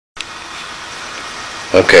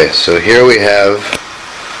Okay, so here we have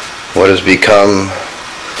what has become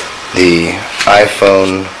the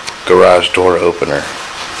iPhone garage door opener.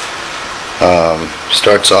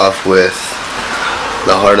 Starts off with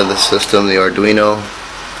the heart of the system, the Arduino,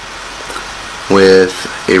 with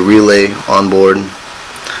a relay on board.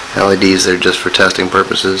 LEDs, they're just for testing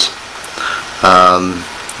purposes.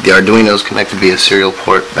 The Arduino is connected via serial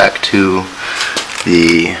port back to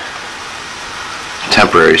the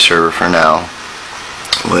temporary server for now,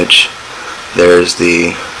 which there's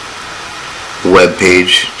the web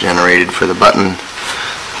page generated for the button.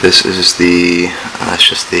 This is that's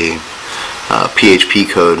just the PHP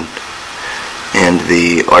code and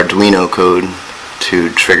the Arduino code to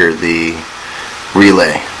trigger the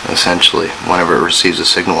relay, essentially, whenever it receives a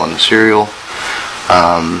signal on the serial.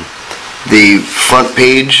 The front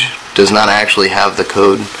page does not actually have the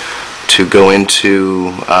code to go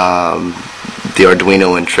into the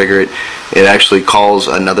Arduino and trigger it. It actually calls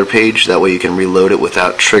another page, that way you can reload it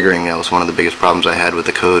without triggering. That was one of the biggest problems I had with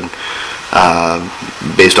the code,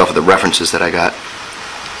 based off of the references that I got.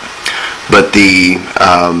 But the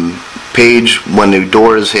page, when the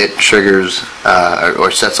door is hit, triggers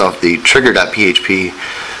or sets off the trigger.php,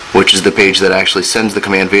 which is the page that actually sends the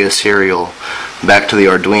command via serial back to the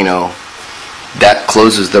Arduino. That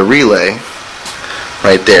closes the relay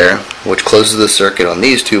right there, which closes the circuit on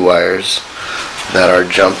these two wires that are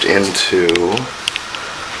jumped into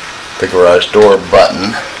the garage door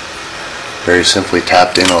button, very simply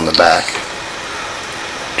tapped in on the back,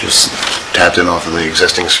 just tapped in off of the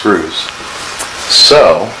existing screws.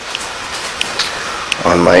 So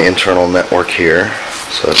on my internal network here,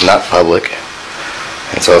 so it's not public,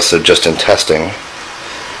 it's also just in testing,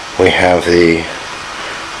 we have the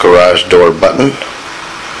garage door button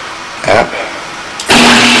app,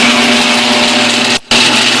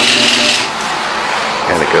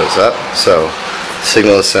 and it goes up. So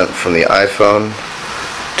signal is sent from the iPhone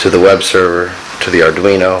to the web server to the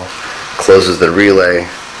Arduino, closes the relay,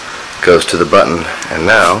 goes to the button, and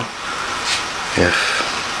now if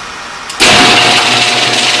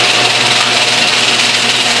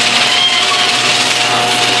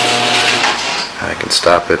I can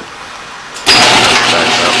stop it, back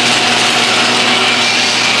up.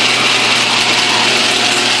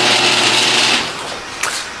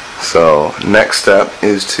 So next step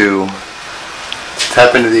is to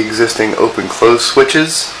tap into the existing open-close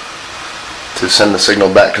switches to send the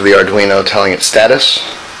signal back to the Arduino telling its status.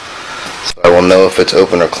 So I will know if it's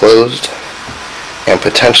open or closed, and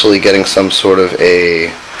potentially getting some sort of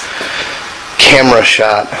a camera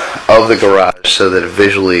shot of the garage so that it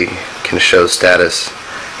visually can show status,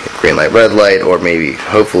 green light, red light, or maybe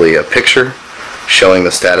hopefully a picture showing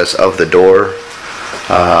the status of the door,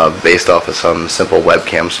 based off of some simple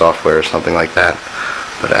webcam software or something like that.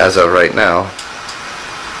 But as of right now,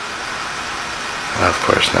 of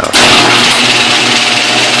course now,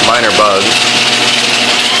 minor bugs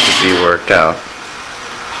to be worked out.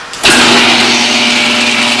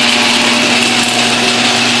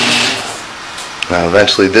 Now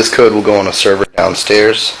eventually this code will go on a server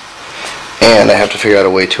downstairs, and I have to figure out a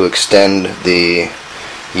way to extend the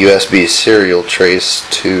USB serial trace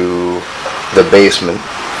to the basement,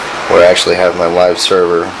 where I actually have my live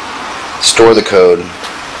server store the code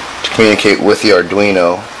to communicate with the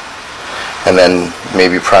Arduino, and then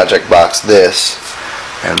maybe project box this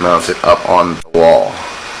and mount it up on the wall.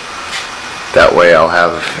 That way I'll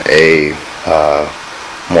have a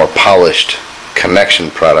more polished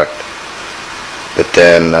connection product. But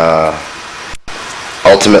then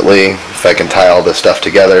ultimately, if I can tie all this stuff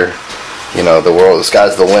together, you know, the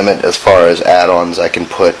sky's the limit as far as add-ons. I can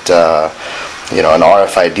put you know, an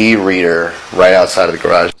RFID reader right outside of the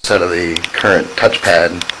garage instead of the current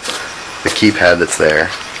touchpad, the keypad that's there.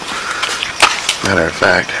 Matter of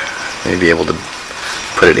fact, maybe able to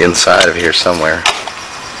put it inside of here somewhere,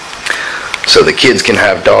 so the kids can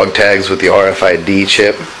have dog tags with the RFID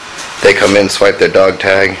chip. They come in, swipe their dog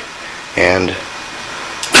tag, and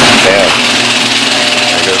bam,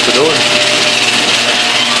 there goes the door.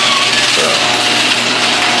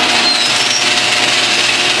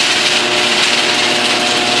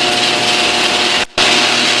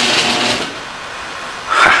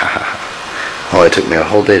 Well, it took me a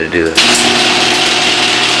whole day to do this.